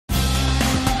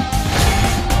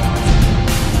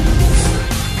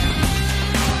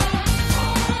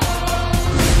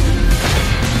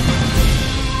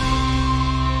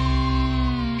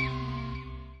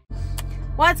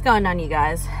What's going on, you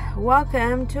guys?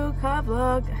 Welcome to a car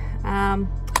vlog.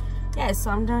 Yeah,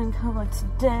 so I'm doing a car vlog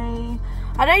today.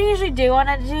 I don't usually do one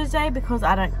on a Tuesday because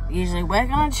I don't usually work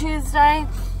on a Tuesday.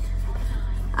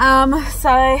 But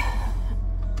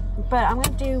I'm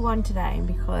gonna do one today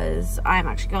because I'm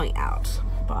actually going out.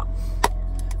 But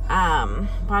I'm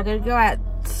gonna go out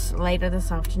later this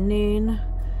afternoon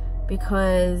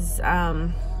because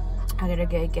I gotta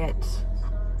go get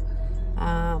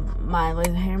my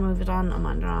laser hair remover done on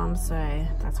my underarm, so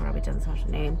that's what I'll be doing this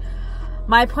afternoon.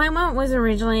 My appointment was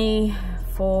originally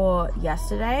for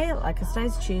yesterday, like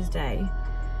today's Tuesday,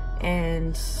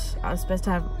 and I was supposed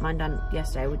to have mine done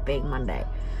yesterday, with being Monday,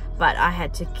 but I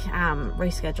had to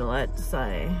reschedule it. So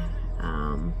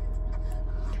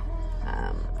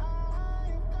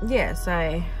yeah,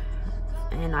 so,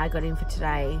 and I got in for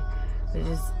today, which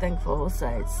is thankful. So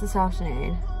it's this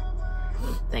afternoon,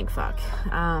 thank fuck.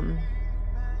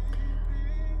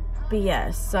 But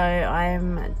yeah, so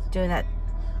I'm doing that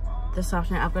this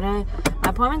afternoon. my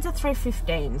appointment's at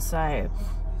 3:15, so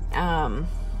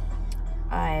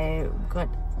I got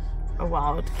a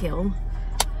while to kill,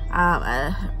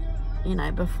 you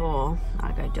know, before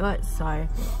I go do it. So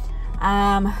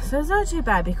so it's not too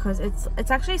bad because it's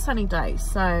actually a sunny day,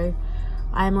 so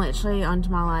I'm literally onto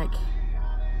my like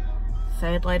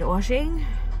third load of washing.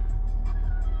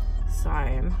 So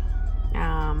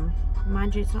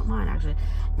mind you, it's not mine actually.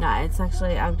 No, it's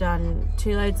actually, I've done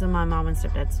 2 loads of my mum and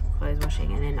stepdad's clothes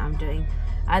washing, and then I'm doing,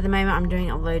 at the moment I'm doing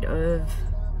a load of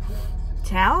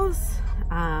towels,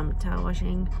 towel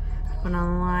washing, put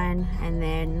on the line, and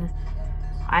then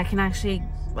I can actually,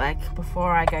 like,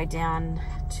 before I go down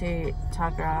to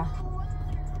Tuggerah,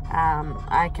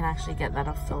 I can actually get that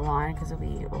off the line because it'll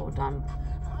be all done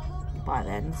by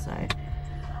then. So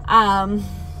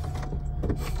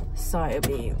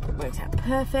it'll works out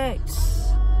perfect.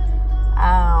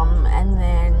 And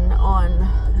then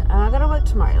I gotta work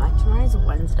tomorrow. Like, tomorrow's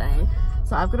Wednesday,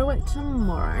 so I've gotta work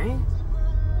tomorrow.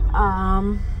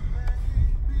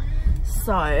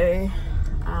 So I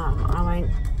won't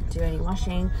do any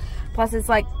washing. Plus, it's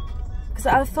like, because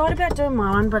I thought about doing my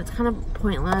one, but it's kind of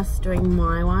pointless doing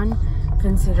my one,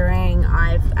 considering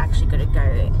I've actually got to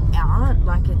go out.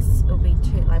 Like, it'll be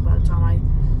too late by the time I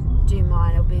do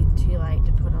mine. It'll be too late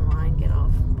to put online, get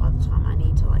off by the time I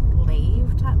need to like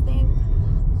leave, type thing.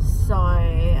 So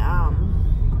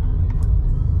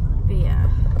but yeah,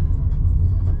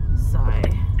 so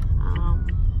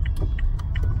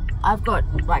I've got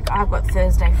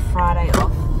Thursday, Friday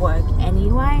off work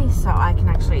anyway, so I can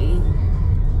actually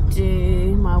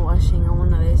do my washing on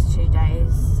one of those 2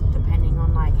 days, depending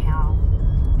on like how,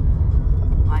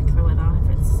 like, the weather, if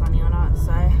it's sunny or not.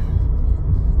 So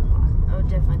I'll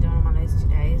definitely do it on one of those 2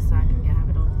 days, so I can have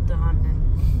it all done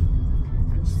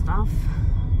and stuff.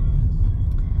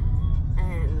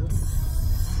 And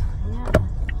yeah,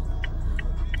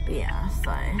 but yeah,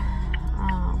 so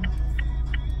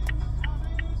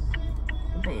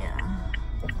but yeah,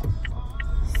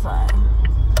 so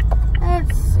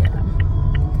it's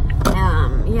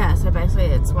yeah, so basically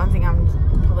it's one thing I'm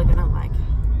probably gonna like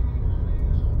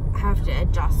have to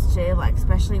adjust to, like,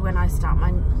 especially when I start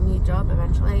my new job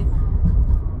eventually,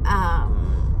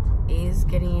 is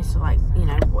getting used to, like, you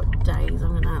know, what days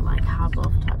I'm gonna like have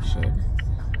off type shit,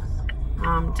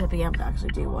 to be able to actually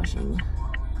do washing.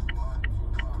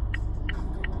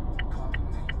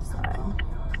 So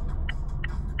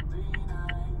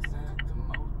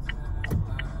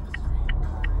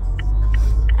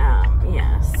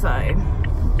yeah, so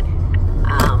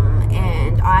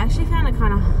and I actually found it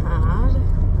kind of hard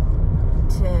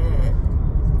to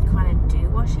kind of do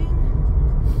washing,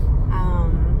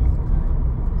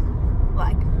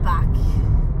 like back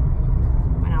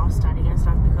when I was studying and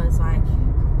stuff, because like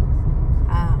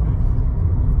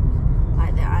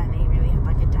I only really had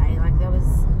like a day, like there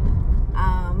was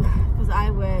because I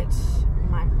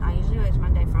usually worked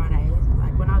Monday, Fridays,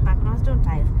 like when I was doing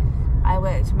TAFE, I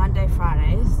worked Monday,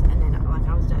 Fridays, and then like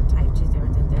I was doing TAFE Tuesday,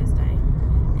 Wednesday, Thursday,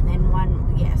 and then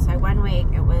so 1 week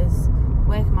it was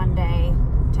work Monday,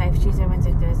 TAFE Tuesday,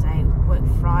 Wednesday, Thursday, work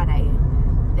Friday,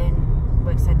 then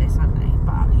work Saturday, Sunday.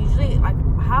 But usually, like,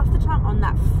 half the time on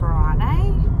that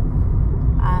Friday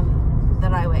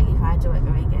that I work, if I had to work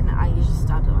the weekend, I usually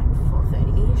start at like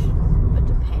 4:30ish,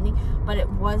 but it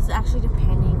was actually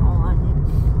depending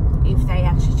on if they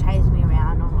actually chase me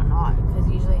around or whatnot, because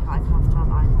usually like half the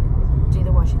time I do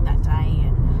the washing that day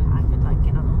and I could like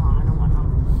get on the line or whatnot.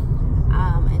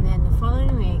 And then the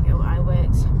following week I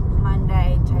worked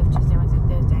Monday, Tuesday, Wednesday,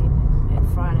 Thursday, and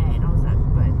Friday, and I was at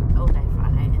work all day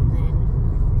Friday, and then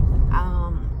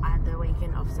I had the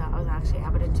weekend off, so I was actually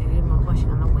able to do my washing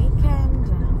on the weekend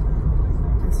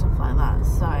and stuff like that.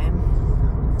 So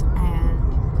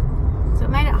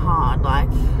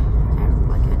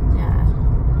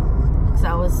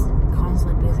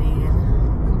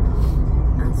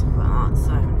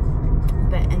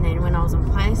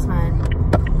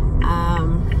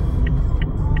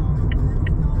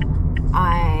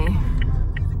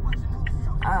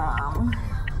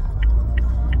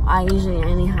I usually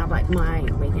only have like my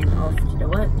weekend off to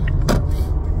do it,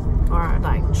 or I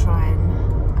like try and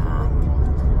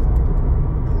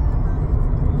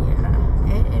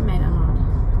yeah, it made it hard.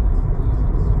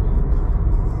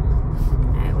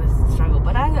 It was a struggle,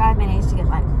 but I managed to get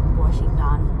like washing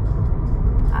done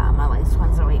at least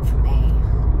once a week for me,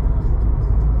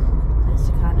 just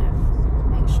to kind of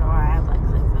make sure I have like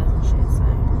clean clothes and shit. So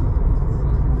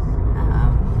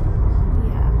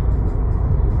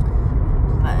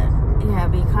yeah,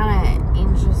 it'd be kind of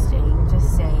interesting to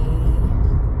see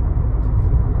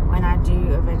when I do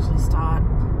eventually start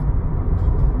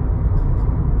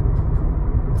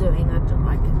doing it,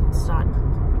 like start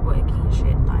working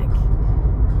shit, like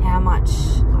how much,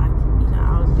 like, you know,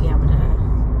 I would be able to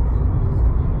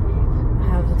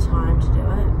have the time to do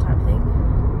it, type thing.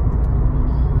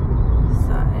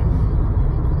 So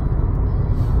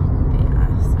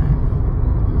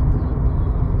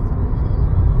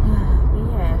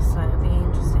so it'll be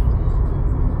interesting.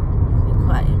 It'll be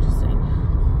quite interesting.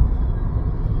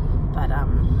 But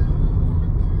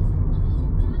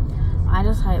I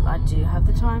just hope I do have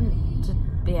the time to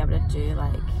be able to do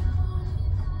like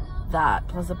that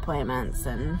plus appointments,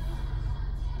 and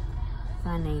if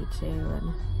I need to,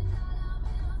 and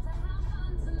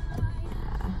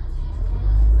yeah.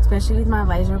 Especially with my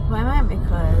laser appointment,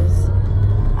 because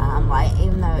like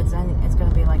even though it's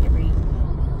gonna be like every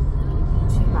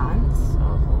 2 months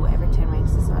or every 10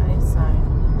 weeks or so, yes,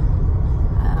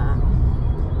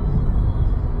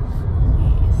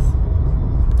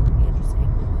 it'll be interesting.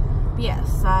 But yeah,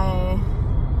 so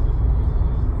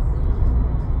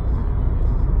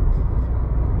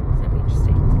it'll be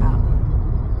interesting.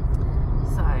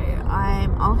 So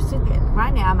I'm off to get,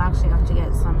 right now I'm actually off to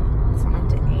get something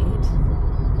to eat,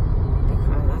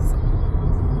 because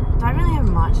I don't really have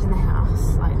much in the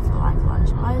house like for like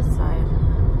lunch wise, so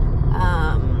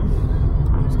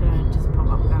I'm just gonna pop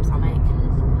up and grab something,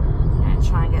 and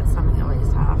try and get something at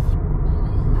least half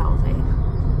healthy.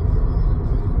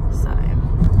 So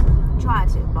try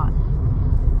to, but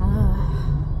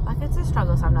like it's a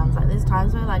struggle sometimes. Like there's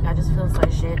times where like I just feel so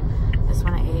shit, just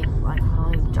want to eat like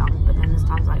holy junk, but then there's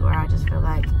times like where I just feel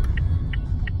like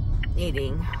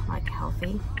eating like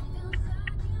healthy.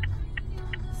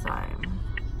 So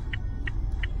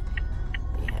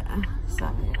yeah, so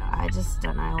I just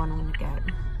don't know what I'm gonna get.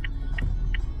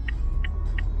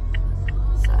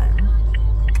 So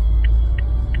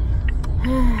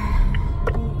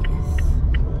yes.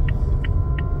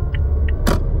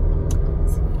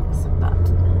 So yes, but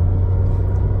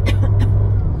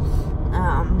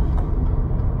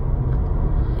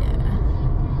yeah.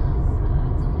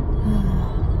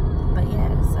 But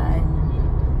yeah, so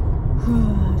I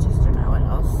just don't know what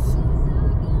else.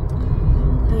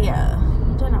 But yeah, I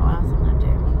don't know what else I'm gonna do.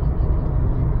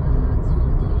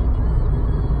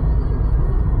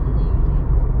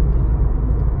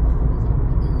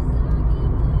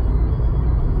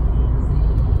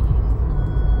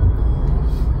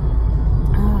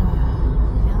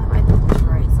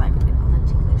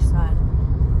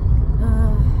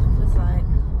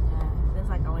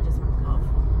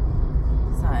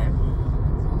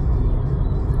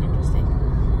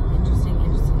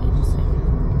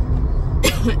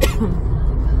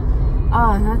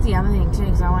 Oh, and that's the other thing too,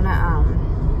 because I want to,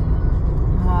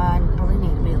 I probably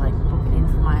need to be like booking in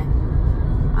for my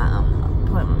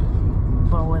appointment,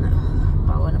 Bowen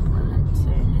appointment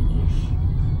soon-ish.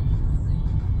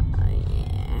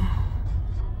 Yeah.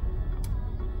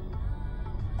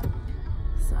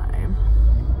 So,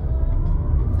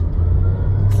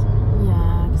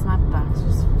 yeah, because my back's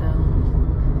just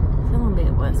feeling a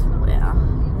bit worse for wear, you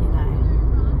know.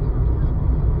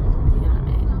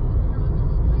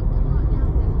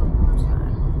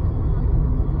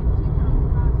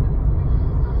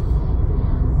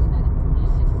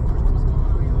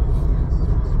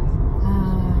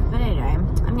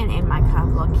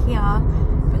 Here,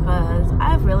 because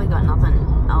I've really got nothing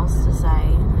else to say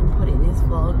and put in this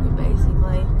vlog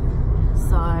basically,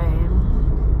 so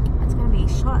it's gonna be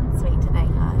short and sweet today,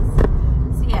 guys.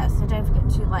 So yeah, so don't forget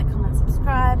to like, comment,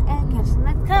 subscribe, and catch you in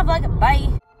the next vlog.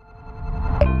 Bye.